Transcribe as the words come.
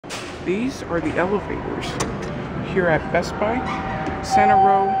these are the elevators here at Best Buy, Santa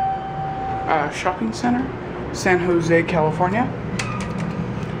Row Shopping Center, San Jose, California.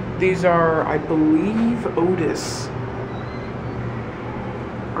 These are, I believe, Otis,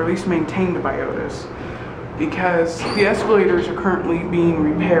 or at least maintained by Otis, because the escalators are currently being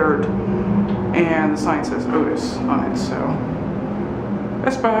repaired and the sign says Otis on it. So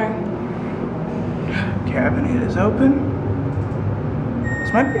Best Buy. Cabinet is open.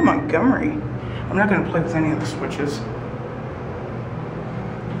 This might be Montgomery. I'm not going to play with any of the switches.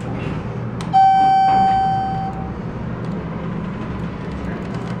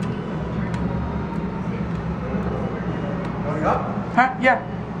 Going up? Huh? Yeah.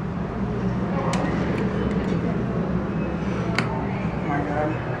 Oh my god.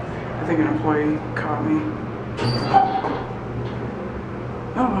 I think an employee caught me.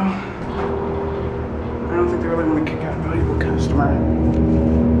 Oh well. I don't think they really want to kick out a valuable customer.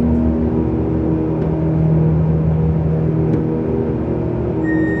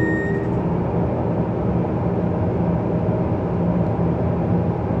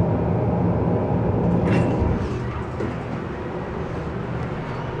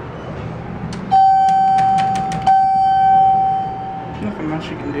 Nothing much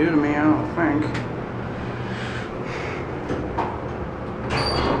you can do to me, I don't think.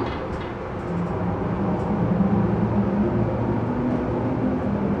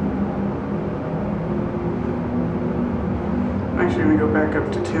 I'm actually going to go back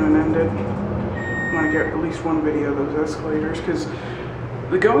up to 2 and end it. I want to get at least one video of those escalators, because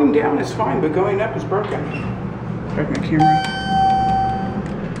the going down is fine, but going up is broken. Back my camera.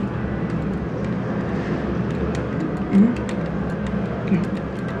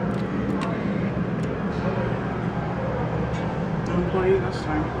 No employee this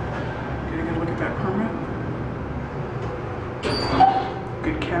time. Get a good look at that permit.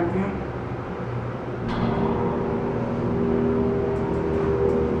 Good cab view.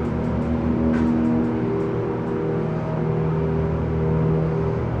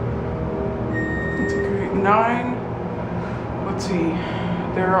 Let's see,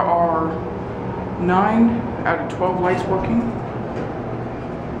 there are 9 out of 12 lights working.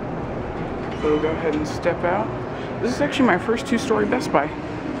 So we'll go ahead and step out. This is actually my first 2-story Best Buy.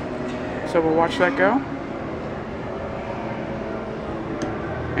 So we'll watch that go.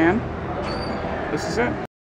 And this is it.